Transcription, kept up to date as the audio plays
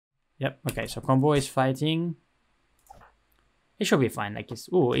Yep. Okay, so combo is fighting. It should be fine. Like it's...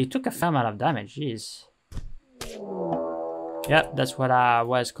 Ooh, it took a fair amount of damage. Jeez. Yep, that's what I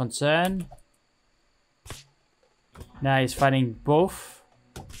was concerned. Now he's fighting both.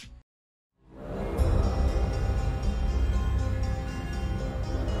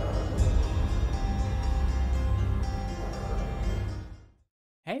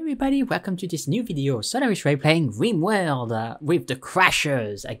 Hey everybody, welcome to this new video. So now we're playing Rimworld with the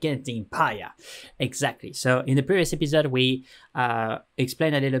Crashers against the Empire. Exactly. So in the previous episode, we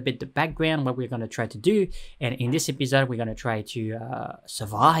explained a little bit the background, what we're going to try to do. And in this episode, we're going to try to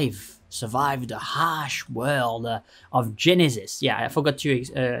survive the harsh world of Genesis. Yeah, I forgot to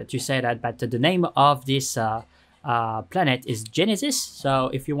say that, but the name of this planet is Genesis. So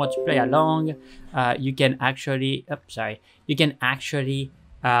if you want to play along, you can actually... You can actually...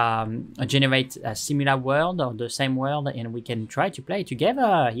 generate a similar world or the same world, and we can try to play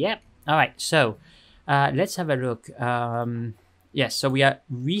together. Yep. All right, so let's have a look. Yes, so we are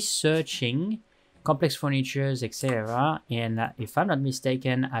researching complex furnitures, etc. And if I'm not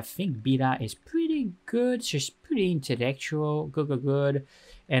mistaken, I think Beta is pretty good. She's pretty intellectual. Good.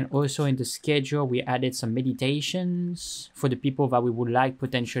 And also in the schedule, we added some meditations for the people that we would like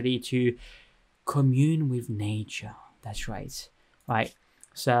potentially to commune with nature. That's right. Right.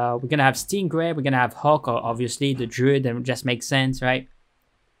 So we're gonna have Stingray, we're gonna have Hawk, obviously the druid, that just makes sense, right?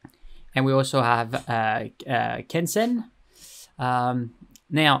 And we also have Kensen.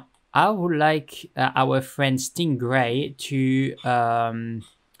 Now I would like our friend Stingray to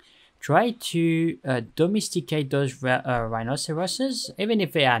try to domesticate those rhinoceroses. Even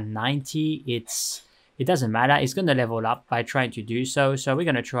if they are 90, it doesn't matter. It's gonna level up by trying to do so. So we're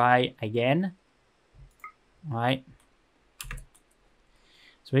gonna try again, right?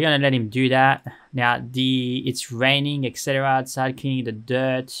 So we're gonna let him do that. Now it's raining, etc. outside, cleaning the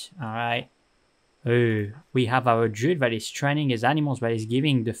dirt. All right. Oh, we have our druid that is training his animals, but he's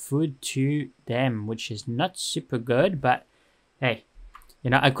giving the food to them, which is not super good. But hey, you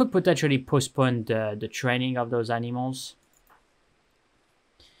know, I could potentially postpone the training of those animals.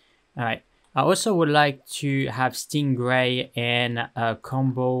 All right. I also would like to have Stingray and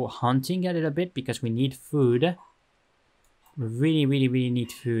Combo hunting a little bit because we need food. We really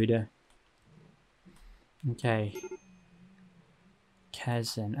need food. Okay.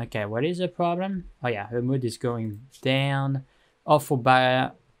 Cousin. Okay, what is the problem? Oh yeah, her mood is going down. Awful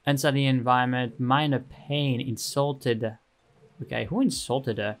barrier. Unsettling environment. Minor pain. Insulted. Okay, who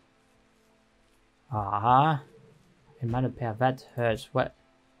insulted her? Ah. A minor pain. That hurts. What?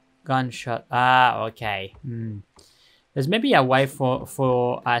 Gunshot. Ah, okay. There's maybe a way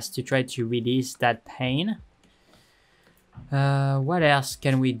for us to try to release that pain. What else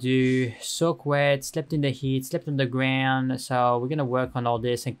can we do? Soak wet, slept in the heat, slept on the ground. So we're gonna work on all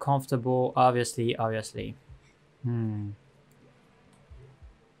this. And comfortable, obviously. Obviously.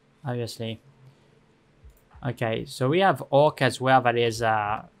 Okay, so we have Orc as well that is,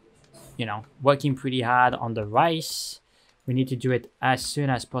 you know, working pretty hard on the rice. We need to do it as soon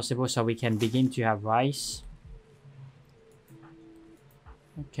as possible so we can begin to have rice.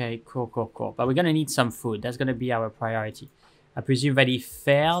 Okay, cool. But we're gonna need some food. That's gonna be our priority. I presume that he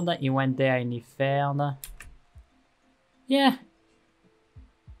failed. He went there and he failed. Yeah.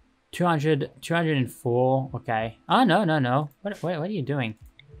 204. Okay. Oh, no. What are you doing?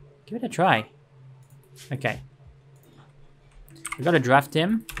 Give it a try. Okay. We gotta draft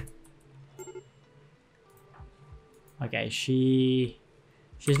him. Okay, she's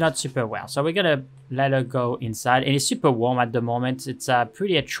not super well. So we're gonna let her go inside. And it's super warm at the moment. It's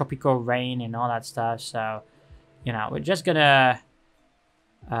pretty a tropical rain and all that stuff. So, you know, we're just gonna...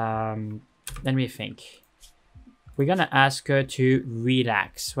 let me think. We're gonna ask her to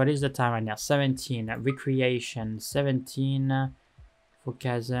relax. What is the time right now? 17. Recreation. 17 for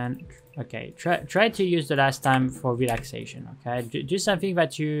cousin. Okay, try to use the last time for relaxation, okay? Do something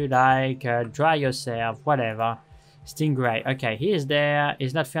that you like. Dry yourself, whatever. Stingray. Okay, he is there.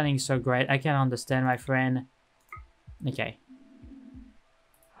 He's not feeling so great. I can understand, my friend. Okay.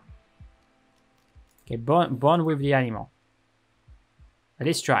 Okay, bond with the animal. At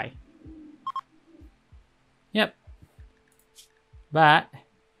least try. Yep. But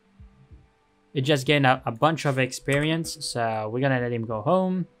it just gained a bunch of experience, so we're gonna let him go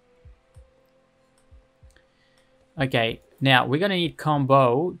home. Okay, now we're gonna need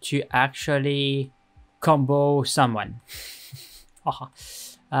Combo to actually combo someone.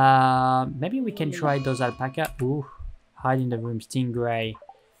 Maybe we can try those alpaca. Ooh, hide in the room, Stingray.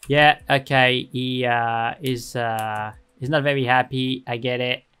 Yeah, okay, he's not very happy. I get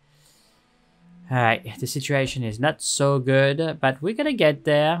it. Alright, the situation is not so good, but we're gonna get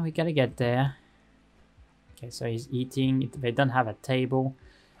there. We're gonna get there. Okay, so he's eating. They don't have a table.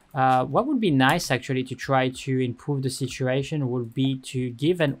 What would be nice actually to try to improve the situation would be to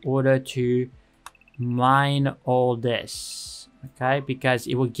give an order to mine all this. Okay, because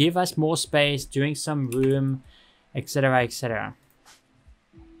it will give us more space, doing some room, etc, etc.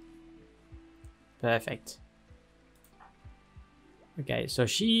 Perfect. Okay, so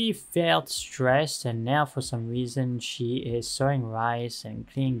she felt stressed and now for some reason she is sowing rice and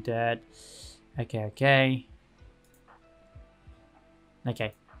cleaning dirt. Okay, okay.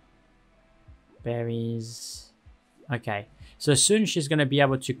 Okay. Berries. Okay. So soon she's gonna be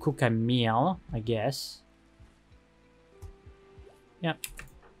able to cook a meal, I guess. Yep.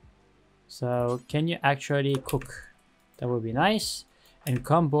 So can you actually cook? That would be nice. And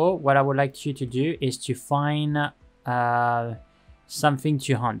Combo, what I would like you to do is to find something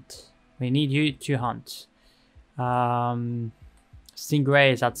to hunt. We need you to hunt. Stingray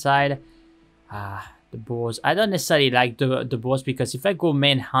is outside. The boars. I don't necessarily like the boars because if I go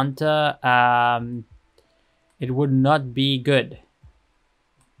main hunter, it would not be good.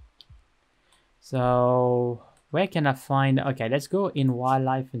 So where can I find? Okay, let's go in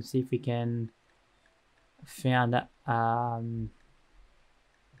wildlife and see if we can find.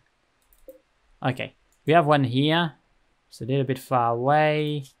 Okay, we have one here. It's a little bit far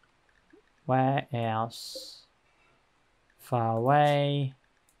away. Where else? Far away.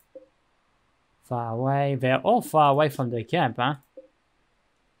 Far away. They're all far away from the camp, huh?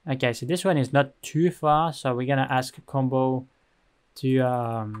 Okay, so this one is not too far, so we're gonna ask Combo to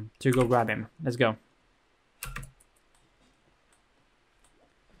go grab him. Let's go.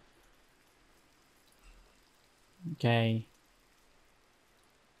 Okay.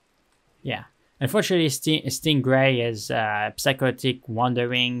 Yeah. Unfortunately, Stingray is psychotic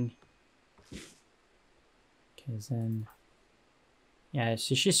wandering. Okay, then. Yeah,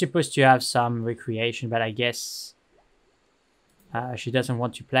 so she's supposed to have some recreation, but I guess she doesn't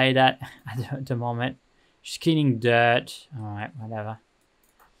want to play that at the moment. She's cleaning dirt. Alright, whatever.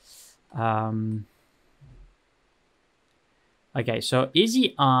 Okay, so is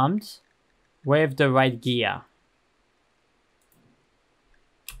he armed with the right gear?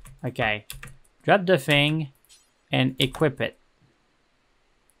 Okay. Drop the thing and equip it.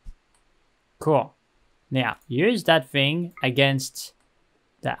 Cool. Now, use that thing against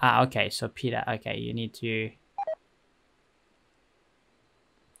the... okay, so Peter, okay, you need to...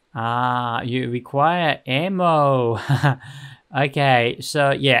 you require ammo. Okay, so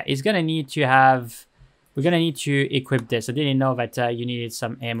yeah, it's gonna need to have... We're gonna need to equip this. I didn't know that you needed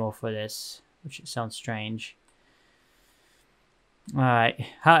some ammo for this, which sounds strange. Alright,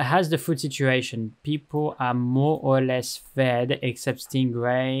 how's the food situation? People are more or less fed except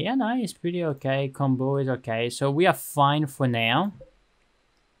Stingray. Yeah, no, it's pretty okay. Combo is okay. So we are fine for now.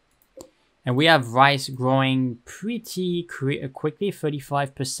 And we have rice growing pretty quickly,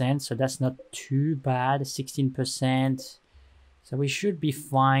 35%. So that's not too bad, 16%. So we should be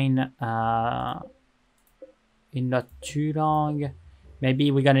fine in not too long.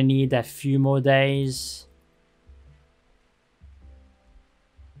 Maybe we're gonna need a few more days.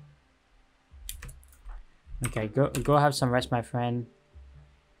 Okay, go have some rest, my friend.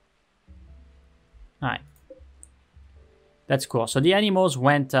 Alright. That's cool. So the animals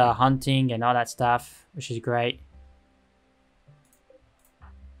went hunting and all that stuff, which is great.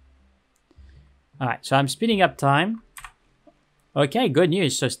 Alright, so I'm speeding up time. Okay, good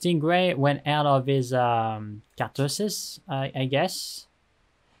news. So Stingray went out of his cartosses, I guess.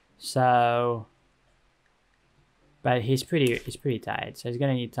 So... But he's pretty tired, so he's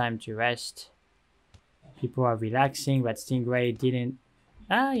gonna need time to rest. People are relaxing, but Stingray didn't...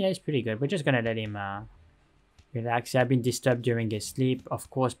 yeah, he's pretty good. We're just gonna let him relax. I've been disturbed during his sleep. Of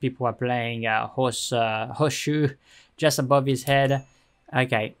course, people are playing horseshoe just above his head.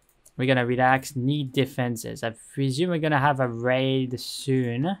 Okay, we're gonna relax. Need defenses. I presume we're gonna have a raid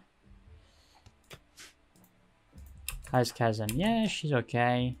soon. How's Kazan? Yeah, she's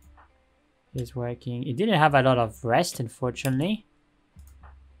okay. He's working. He didn't have a lot of rest, unfortunately.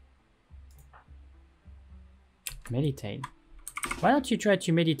 Meditate. Why don't you try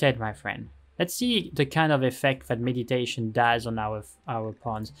to meditate, my friend? Let's see the kind of effect that meditation does on our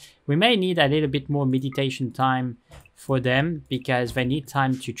pawns. We may need a little bit more meditation time for them because they need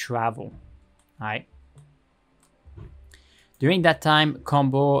time to travel. Alright. During that time,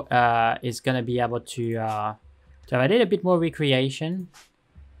 Combo is gonna be able to have a little bit more recreation.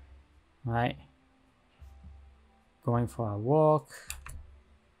 Alright. Going for a walk.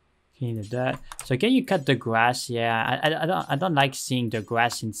 Clean the dirt. So can you cut the grass? Yeah, I don't like seeing the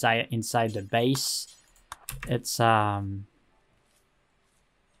grass inside the base. It's not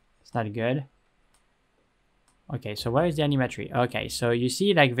good. Okay, so where is the animatry? Okay, so you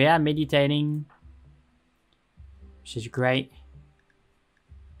see like they are meditating, which is great.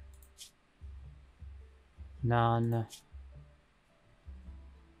 None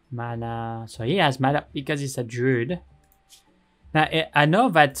mana. So he has mana because he's a druid. Now I know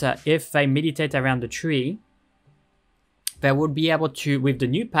that if they meditate around the tree, they will be able to, with the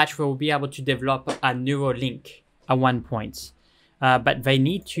new patch, they will be able to develop a neural link at one point. But they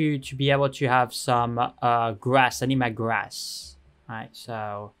need to be able to have some grass, anima grass. Alright,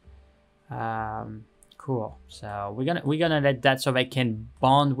 so cool. So we're gonna let that so they can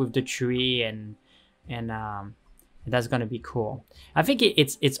bond with the tree and that's gonna be cool. I think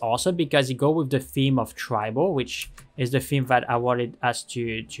it's also because you go with the theme of tribal, which is the theme that I wanted us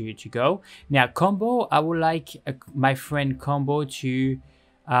to go. Now Combo, I would like my friend Combo to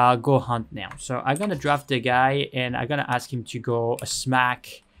go hunt now. So I'm gonna draft the guy and I'm gonna ask him to go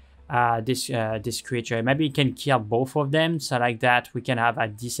smack this creature. Maybe he can kill both of them, so like that we can have a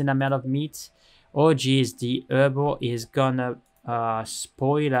decent amount of meat. Oh geez, the herbal is gonna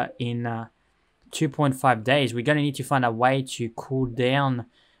spoil in 2.5 days. We're gonna need to find a way to cool down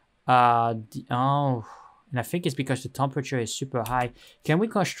and I think it's because the temperature is super high. Can we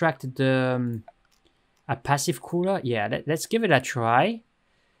construct the a passive cooler? Yeah, let's give it a try.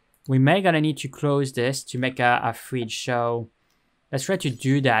 We may gonna need to close this to make a fridge, so let's try to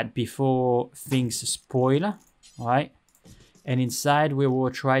do that before things spoil. All right, and inside we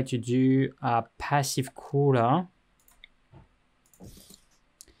will try to do a passive cooler.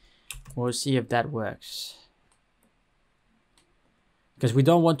 We'll see if that works, because we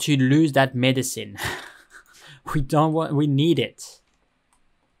don't want to lose that medicine. We need it.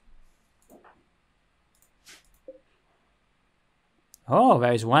 Oh,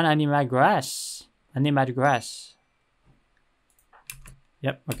 there's one animal grass.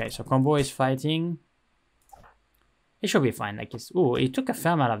 Yep, okay, so Combo is fighting. It should be fine. Like it's, ooh, it took a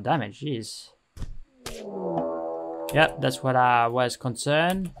fair amount of damage, jeez. Yep, that's what I was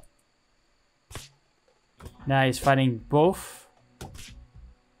concerned. Now he's fighting both.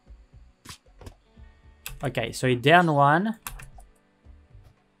 Okay, so he down one.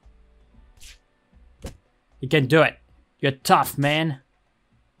 You can do it. You're tough, man.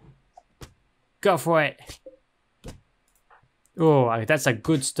 Go for it. Oh, that's a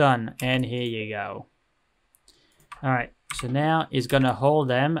good stun. And here you go. Alright, so now he's gonna hold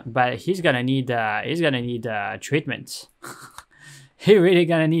them, but he's gonna need treatment. He really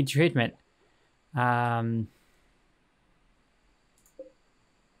gonna need treatment.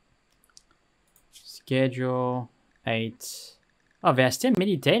 Schedule 8. Oh, they're still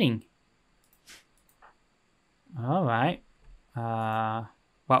meditating. All right.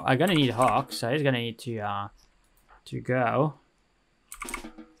 Well, I'm gonna need Hawk, so he's gonna need to go.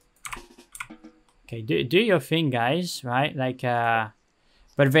 Okay, do your thing, guys. Right, like but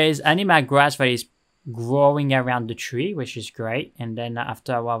there's anima grass that is growing around the tree, which is great. And then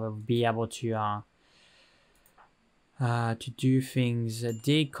after a while, we'll be able to do things.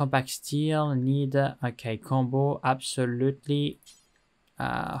 Dig, compact steel, need. Okay, Combo, absolutely.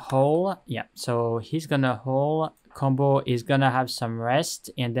 Hole, yeah, so he's gonna hole. Combo is gonna have some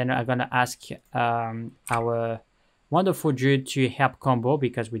rest, and then I'm gonna ask our wonderful druid to help Combo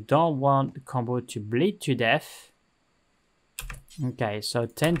because we don't want Combo to bleed to death. Okay, so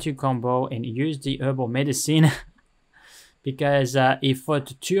tend to Combo and use the herbal medicine because if for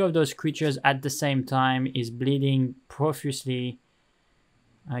two of those creatures at the same time is bleeding profusely.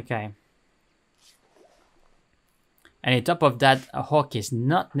 Okay. And on top of that, a Hawk is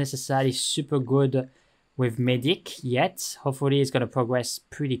not necessarily super good with Medic yet. Hopefully it's going to progress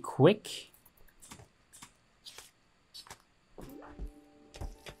pretty quick.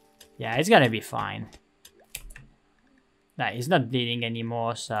 Yeah, it's going to be fine. Nah, he's not bleeding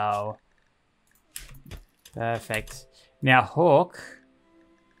anymore, so... Perfect. Now Hawk...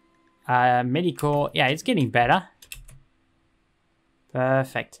 medical... Yeah, it's getting better.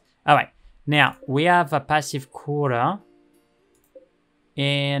 Perfect. Alright. Now, we have a passive cooler,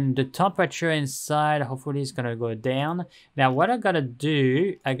 and the temperature inside hopefully is going to go down. Now, what I'm going to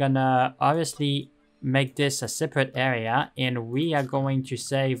do, I'm going to obviously make this a separate area, and we are going to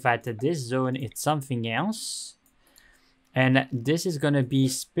say that this zone is something else. And this is going to be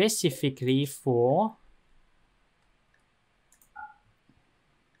specifically for...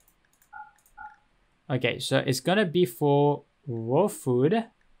 Okay, so it's going to be for raw food.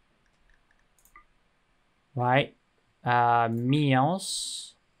 Right,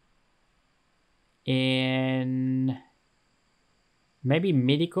 meals, in maybe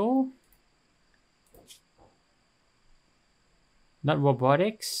medical, not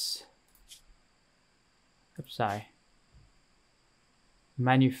robotics. Oops, sorry.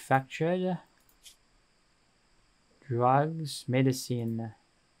 Manufactured, drugs, medicine.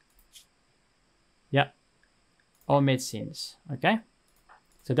 Yeah, all medicines. Okay,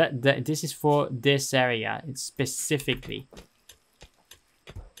 so that this is for this area. It's specifically.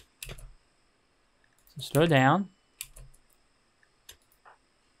 So slow down.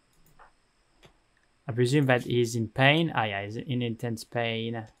 I presume that he's in pain. Ah, yeah, he's in intense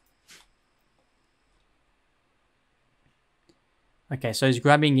pain. Okay, so he's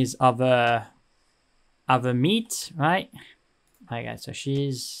grabbing his other meat, right? Okay, so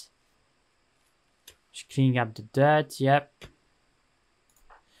she's cleaning up the dirt. Yep.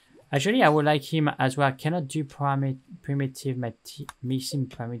 Actually, I would like him as well. I cannot do missing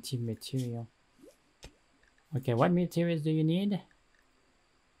primitive material. Okay, what materials do you need?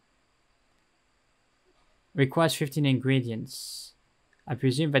 Requires 15 ingredients. I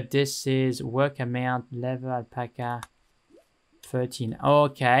presume that this is work amount, leather, alpaca, 13.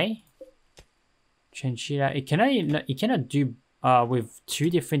 Okay. Chinchilla. It cannot do with 2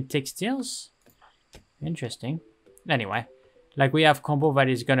 different textiles. Interesting. Anyway, like we have combo that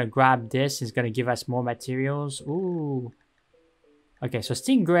is gonna grab this. Is gonna give us more materials. Ooh. Okay, so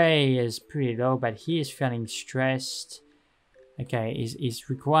Stingray is pretty low, but he is feeling stressed. Okay, he's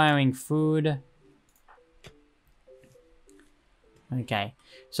requiring food. Okay,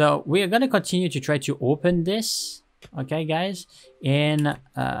 so we are gonna continue to try to open this. Okay, guys, and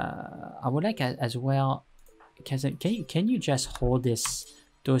I would like as well. Can you just hold those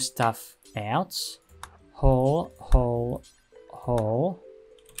stuff out? Hole.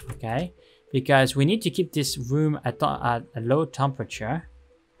 Okay, because we need to keep this room at a low temperature.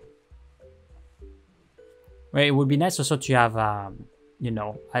 Well, it would be nice also to have you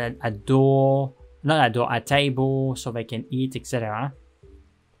know, a door. Not a door, a table, so they can eat, etc.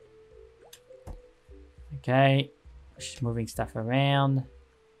 Okay, she's moving stuff around.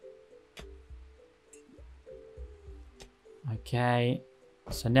 Okay,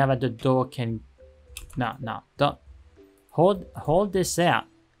 so now that the door can... No, don't... Hold this out.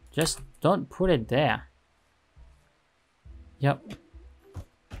 Just don't put it there. Yep.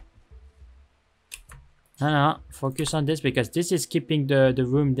 No, focus on this because this is keeping the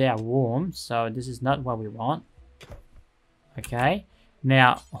room there warm. So this is not what we want. Okay.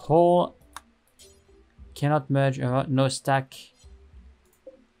 Now, hole cannot merge, no stack.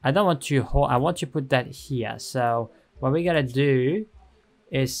 I don't want to hold, I want to put that here. So what we gotta do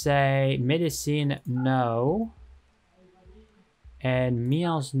is say medicine, no. And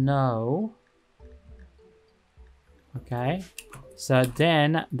meals, no. Okay. So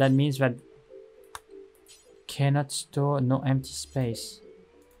then that means that cannot store, no empty space.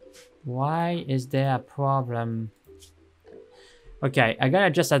 Why is there a problem? Okay, I gotta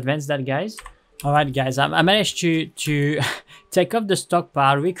just advance that, guys. Alright, guys, I managed to take off the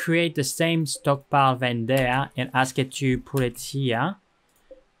stockpile, recreate the same stockpile than there, and ask it to put it here.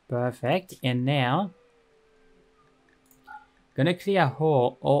 Perfect. And now, gonna clear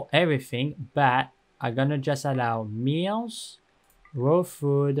all everything, but I'm gonna just allow meals, raw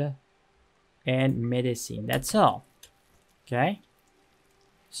food, and medicine. That's all. Okay.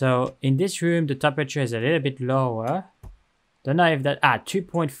 So in this room, the temperature is a little bit lower. Don't know if that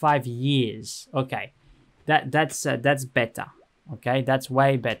 2.5 years. Okay, that's better. Okay, that's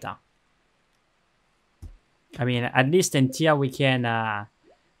way better. I mean, at least in tier we can have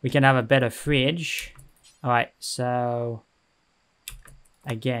a better fridge. All right, so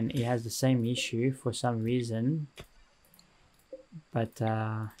again, it has the same issue for some reason, but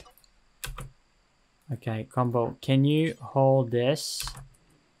okay, combo. Can you hold this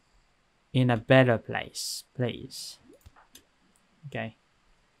in a better place, please? Okay.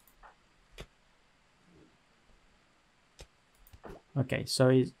 Okay, so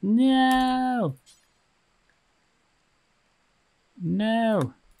he's... No!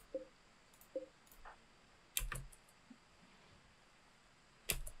 No!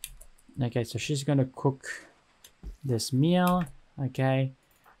 Okay, so she's gonna cook this meal. Okay.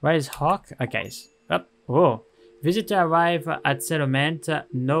 Where is Hawk? Okay. Up. Oh. Visitor arrive at settlement.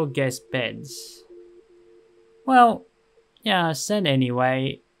 No guest beds. Well... Yeah, send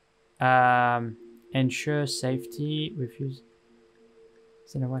anyway. Ensure safety. Refuse.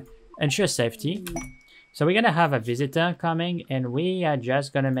 Send away. Ensure safety. So we're gonna have a visitor coming, and we are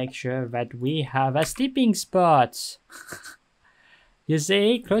just gonna make sure that we have a sleeping spot. You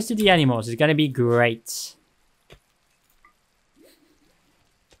see, close to the animals. It's gonna be great.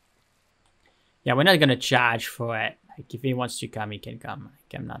 Yeah, we're not gonna charge for it. Like, if he wants to come, he can come.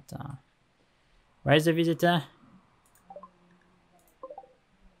 Like, I'm not. Where's the visitor?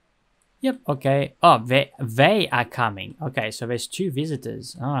 Yep. Okay. Oh, they are coming. Okay, so there's 2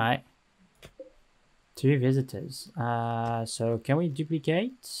 visitors. All right. 2 visitors. So can we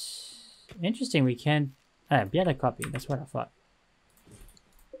duplicate? Interesting. We can. Be able to copy. That's what I thought.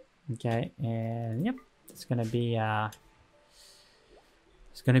 Okay, and yep, it's gonna be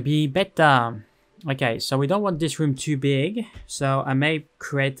better. Okay, so we don't want this room too big, so I may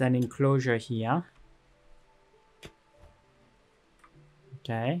create an enclosure here.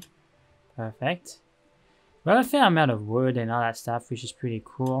 Okay, perfect. We have a fair amount of wood and all that stuff, which is pretty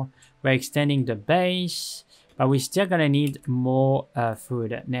cool. We're extending the base, but we're still gonna need more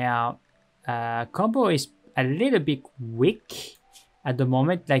food. Now, Combo is a little bit weak at the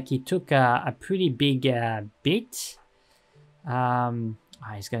moment. Like, he took a pretty big bit.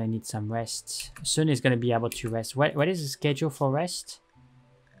 He's gonna need some rest. Soon he's gonna be able to rest. What is the schedule for rest?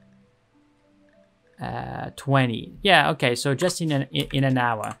 20. Yeah, okay, so just in an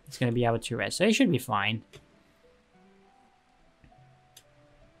hour he's gonna be able to rest, so he should be fine.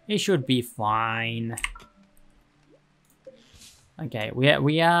 He should be fine. Okay,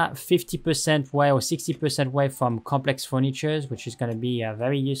 we are 50% way or 60% way from complex furnitures, which is going to be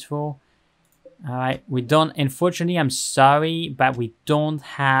very useful. All right, we don't, unfortunately, I'm sorry, but we don't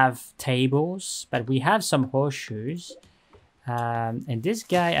have tables, but we have some horseshoes. And this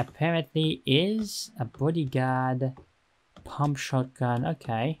guy apparently is a bodyguard, pump shotgun.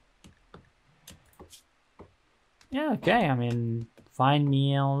 Okay. Yeah, okay, I mean, fine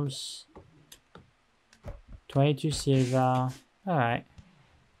meals, 22 silver. All right.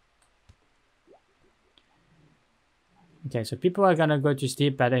 Okay, so people are gonna go to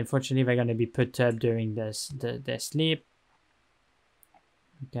sleep, but unfortunately they're gonna be perturbed during their sleep.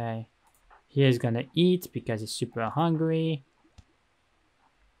 Okay, here's gonna eat because he's super hungry.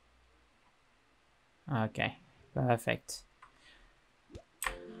 Okay, perfect.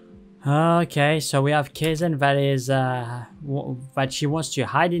 Okay, so we have Kaizen that is but she wants to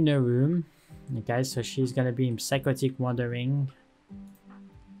hide in her room. Okay, so she's gonna be in psychotic wandering.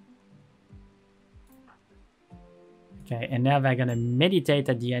 Okay, and now they're gonna meditate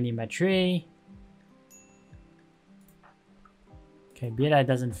at the anima tree. Okay, Beta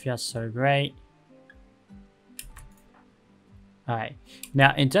doesn't feel so great. Alright,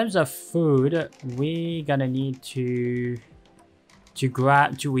 now in terms of food, we're gonna need to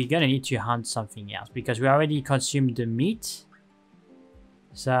hunt something else because we already consumed the meat.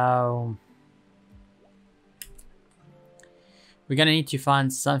 So we're gonna need to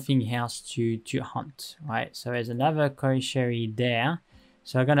find something else to hunt, right? So there's another koisheri there.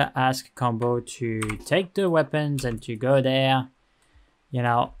 So I'm gonna ask Combo to take the weapons and to go there, you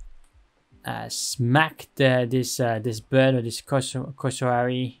know, smack this bird or this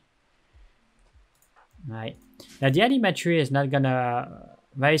kosheri. Right. Now the anima tree is not gonna.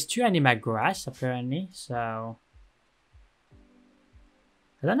 There is 2 anima grass apparently, so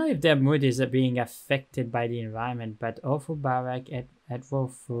I don't know if their mood is being affected by the environment, but awful barrack, raw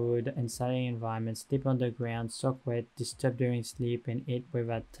food, unsettling environment, sleep on the ground, soak wet, disturb during sleep, and eat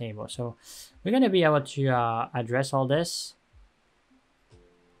without table. So we're going to be able to address all this.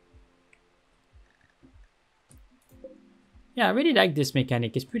 Yeah, I really like this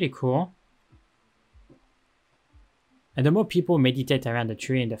mechanic. It's pretty cool. And the more people meditate around the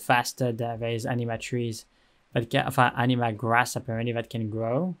tree, and the faster there is anima trees. But anima grass apparently that can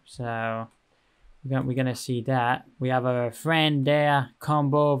grow, so we're gonna see that. We have a friend there,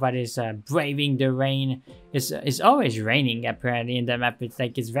 Combo, that is braving the rain. It's always raining apparently in the map. It's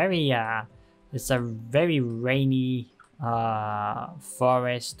like it's a very rainy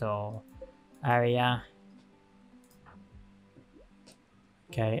forest or area.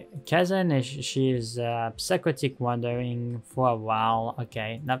 Okay, Kazan, she is psychotic wandering for a while.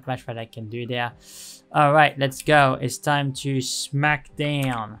 Okay, not much that I can do there. All right, let's go. It's time to smack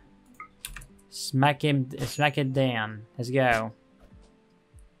down. Smack it down. Let's go.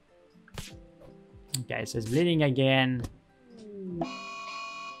 Okay, so it's bleeding again.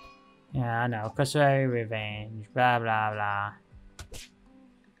 Yeah, I know. Kosheri revenge. Blah blah blah.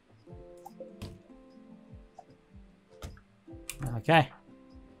 Okay.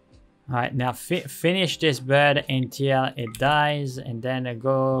 All right, now finish this bird until it dies, and then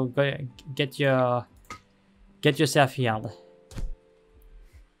go get yourself healed.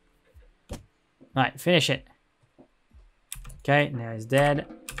 All right, finish it. Okay, now it's dead.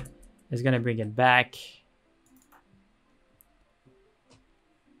 It's gonna bring it back.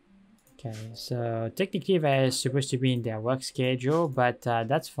 Okay, so technically they're supposed to be in their work schedule, but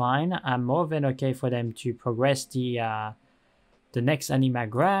that's fine. I'm more than okay for them to progress the next anima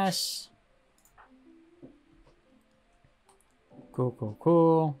grass. Cool, cool,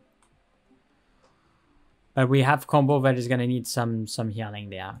 cool. But we have Combo that is gonna need some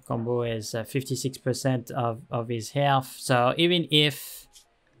healing there. Combo is 56% of his health, so even if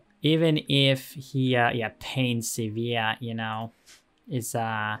he pain severe, you know, it's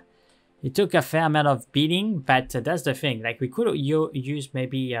it took a fair amount of beating, but that's the thing. Like we could use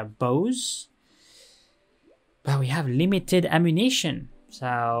maybe bows, but we have limited ammunition,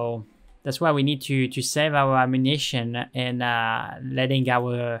 so that's why we need to save our ammunition and letting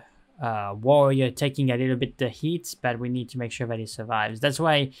our warrior taking a little bit the heat, but we need to make sure that he survives. That's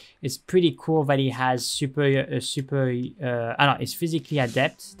why it's pretty cool that he has it's physically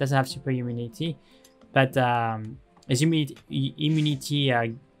adept, doesn't have super immunity, but his immunity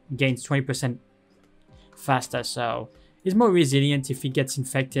gains 20% faster, so he's more resilient if he gets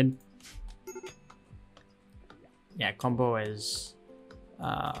infected. Yeah, Combo is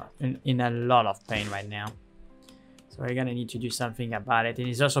in a lot of pain right now. So we're gonna need to do something about it. And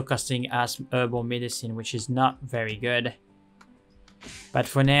it's also costing us herbal medicine, which is not very good. But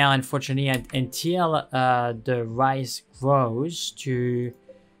for now, unfortunately, until the rice grows to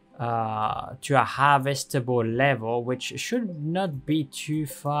a harvestable level, which should not be too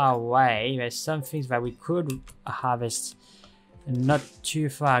far away. There's some things that we could harvest not too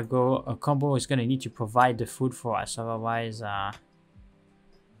far ago. A Combo is gonna need to provide the food for us, otherwise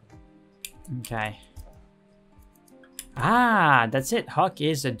okay. Ah, that's it. Hawk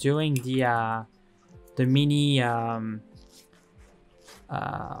is doing the mini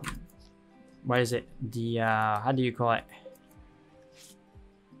what is it? The how do you call it?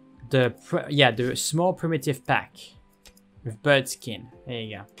 The small primitive pack with bird skin. There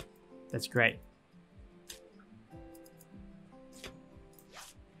you go. That's great.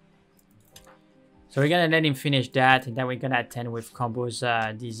 So we're gonna let him finish that, and then we're gonna attend with Combo's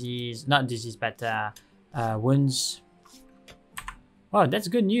wounds. Oh, that's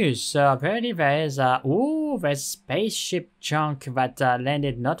good news. So apparently there's there's spaceship chunk that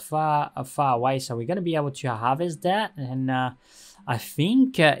landed not far away. So we're gonna be able to harvest that, and I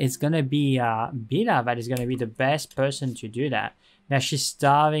think it's gonna be Bila that is gonna be the best person to do that. Now she's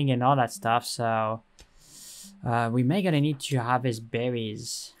starving and all that stuff, so we may gonna need to harvest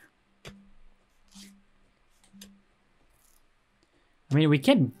berries. I mean, we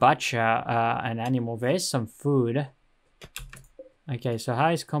can butcher an animal. There is some food. Okay, so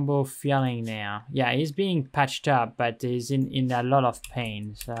how is Combo feeling now? Yeah, he's being patched up, but he's in a lot of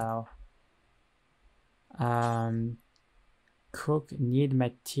pain. So, cook, need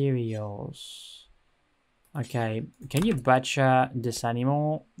materials. Okay, can you butcher this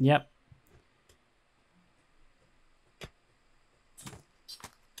animal? Yep.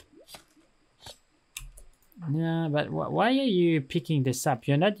 Yeah, but why are you picking this up?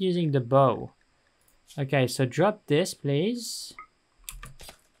 You're not using the bow. Okay, so drop this, please.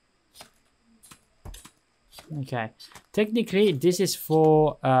 Okay, technically this is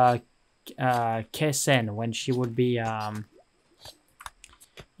for Kesen when she would be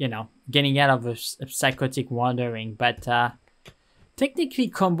you know, getting out of a psychotic wandering, but technically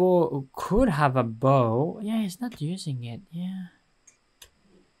Combo could have a bow. Yeah, he's not using it. Yeah,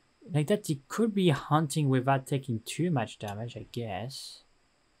 like that he could be hunting without taking too much damage, I guess.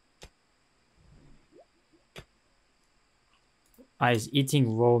 He's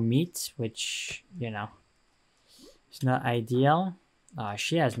eating raw meat, which, you know, it's not ideal.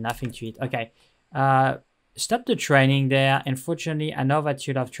 She has nothing to eat. Okay. Stop the training there. Unfortunately, I know that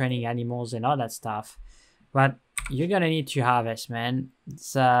you love training animals and all that stuff, but you're gonna need to harvest, man.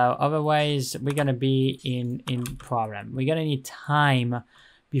 So otherwise, we're gonna be in problem. We're gonna need time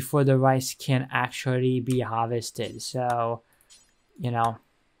before the rice can actually be harvested. So, you know,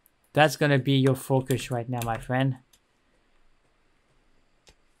 that's gonna be your focus right now, my friend.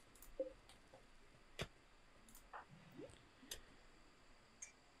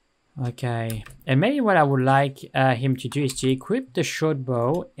 Okay, and maybe what I would like him to do is to equip the short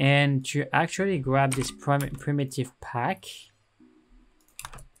bow and to actually grab this primitive pack.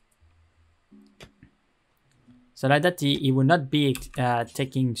 So like that he will not be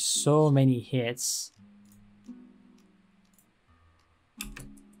taking so many hits.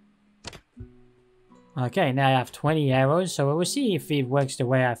 Okay, now I have 20 arrows, so we'll see if it works the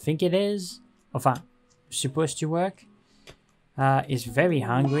way I think it is. Enfin, supposed to work. Is very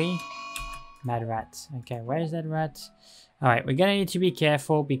hungry. Mad rat. Okay, where is that rat? Alright, we're gonna need to be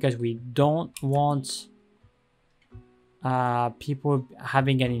careful because we don't want people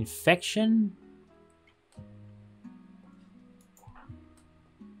having an infection.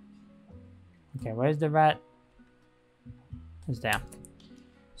 Okay, where's the rat? It's there.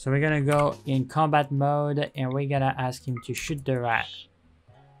 So we're gonna go in combat mode and we're gonna ask him to shoot the rat.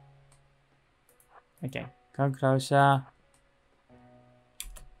 Okay, come closer.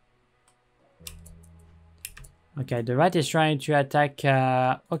 Okay, the rat is trying to attack,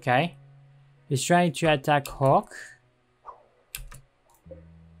 okay. He's trying to attack Hawk.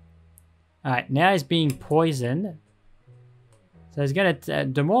 Alright, now he's being poisoned. So it's gonna,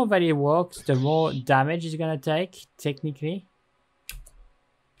 the more that he walks, the more damage he's gonna take, technically.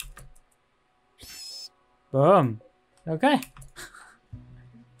 Boom. Okay.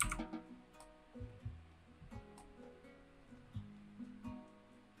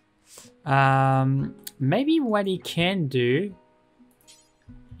 Maybe what he can do,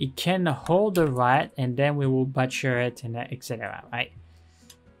 he can hold the rat and then we will butcher it and etc. Right?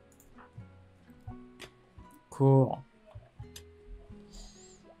 Cool.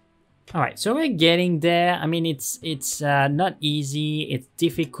 All right, so we're getting there. I mean, it's not easy. It's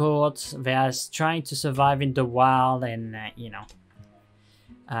difficult. There's trying to survive in the wild, and you know,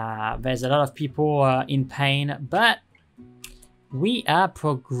 there's a lot of people in pain, but we are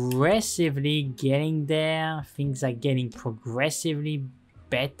progressively getting there. Things are getting progressively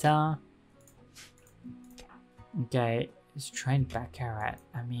better. Okay, let's try and back her at.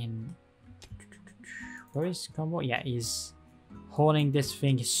 I mean, where is combo? Yeah, he's holding this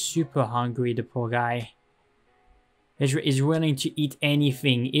thing. He's super hungry, the poor guy. He's willing to eat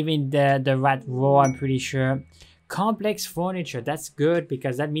anything, even the rat raw, I'm pretty sure. Complex furniture, that's good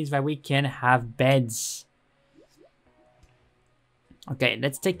because that means that we can have beds. Okay,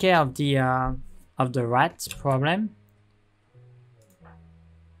 let's take care of the rat problem.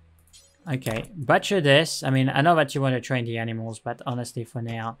 Okay, butcher this. I mean, I know that you want to train the animals, but honestly, for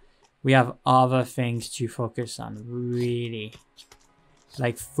now, we have other things to focus on, really.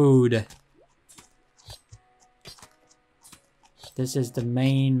 Like food. This is the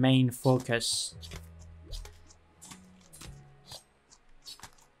main focus.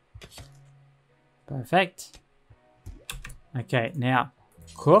 Perfect. Okay, now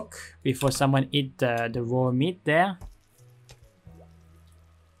cook before someone eat the raw meat there.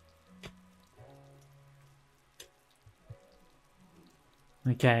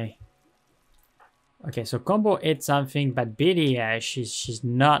 Okay. Okay, so Combo ate something, but Billy, she's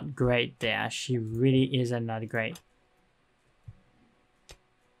not great there. She really isn't not great.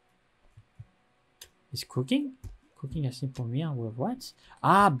 Is cooking? Cooking a simple meal with what?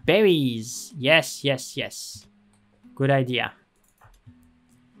 Ah, berries. Yes, yes, yes. Good idea.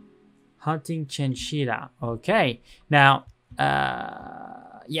 Hunting chinchilla. Okay. Now,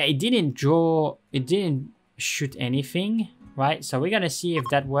 yeah, it didn't shoot anything, right? So we're gonna see if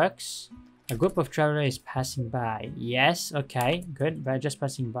that works. A group of travelers is passing by. Yes, okay, good. They're just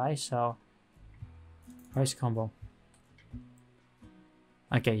passing by, so... Where's Combo?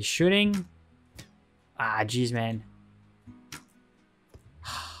 Okay, he's shooting. Ah, jeez, man.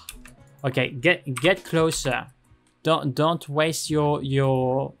 Okay, get closer. Don't waste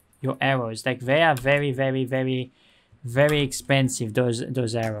your arrows. Like, they are very, very, very, very expensive,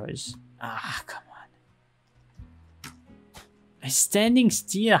 those arrows. Ah, come on. Standing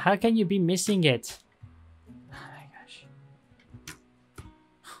still, how can you be missing it? Oh my gosh.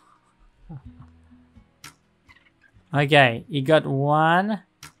 Okay, he got one.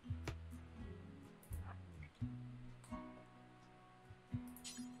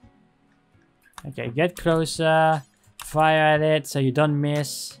 Okay, get closer. Fire at it so you don't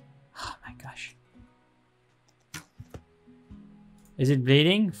miss. Oh my gosh. Is it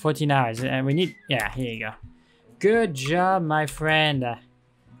bleeding? 14 hours. We need... Yeah, here you go. Good job, my friend.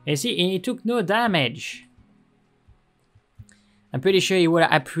 You see, he took no damage. I'm pretty sure he would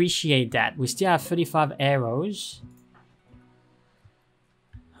appreciate that. We still have 35 arrows.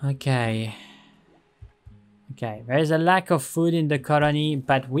 Okay. Okay, there is a lack of food in the colony,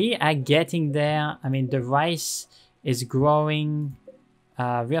 but we are getting there. I mean, the rice is growing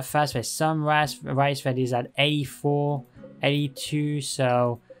real fast. There's some rice that is at 84, 82,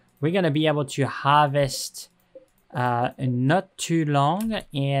 so we're going to be able to harvest not too long,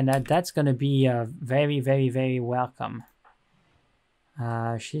 and that's going to be very, very, very welcome.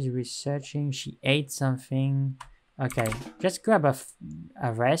 She's researching. She ate something. Okay, just grab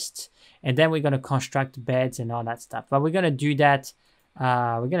a rest, and then we're gonna construct beds and all that stuff. But we're gonna do that.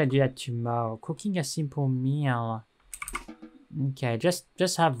 We're gonna do that tomorrow. Cooking a simple meal. Okay, just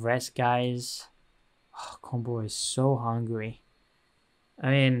have rest, guys. Oh, Combo is so hungry. I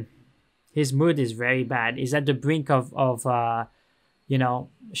mean, His mood is very bad. He's at the brink of you know,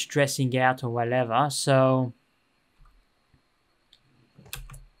 stressing out or whatever. So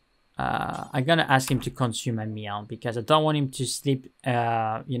I'm gonna ask him to consume a meal because I don't want him to sleep,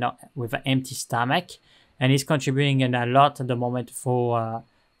 you know, with an empty stomach. And he's contributing a lot at the moment for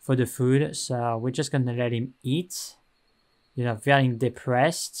the food. So we're just gonna let him eat. You know, feeling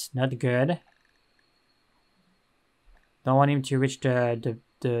depressed, not good. Don't want him to reach the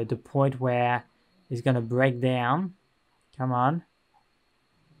point where he's gonna break down. Come on.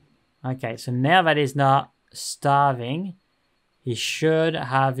 Okay, so now that he's not starving, he should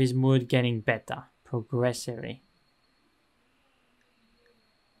have his mood getting better progressively.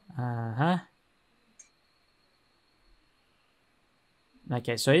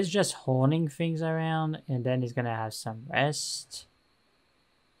 Okay, so he's just honing things around and then he's gonna have some rest.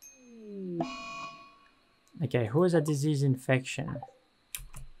 Okay, who is a disease infection?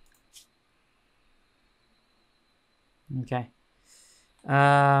 Okay.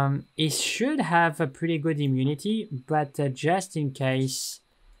 He should have a pretty good immunity, but just in case.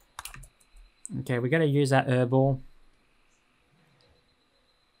 Okay, we're gonna use that herbal.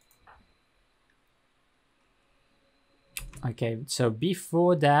 Okay, so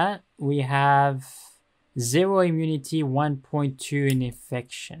before that, we have 0 immunity, 1.2 in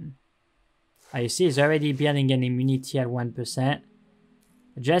infection. You see, he's already building an immunity at 1%.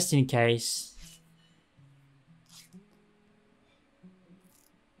 Just in case.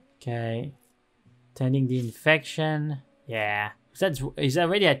 Okay. Tending the infection. Yeah. He's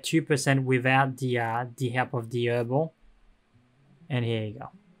already at 2% without the help of the herbal. And here you go.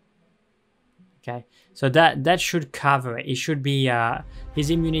 Okay, so that should cover it. It should be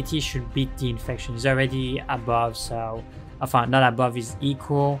his immunity should beat the infection. He's already above, so not above, is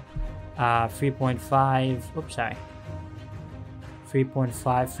equal. 3.5. Oops, sorry. 3.5,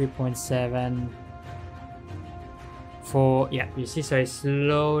 3.7. 4. Yeah, you see, so it's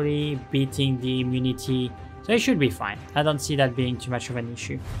slowly beating the immunity. So it should be fine. I don't see that being too much of an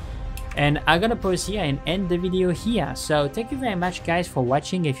issue. And I'm gonna pause here and end the video here. So thank you very much guys for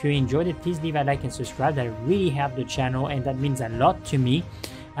watching. If you enjoyed it, please leave a like and subscribe. That really helps the channel and that means a lot to me.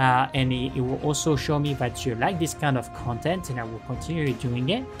 And it will also show me that you like this kind of content and I will continue doing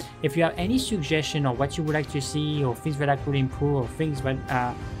it. If you have any suggestion or what you would like to see or things that I could improve or things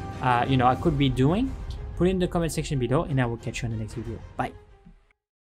that you know, I could be doing, put it in the comment section below and I will catch you on the next video. Bye.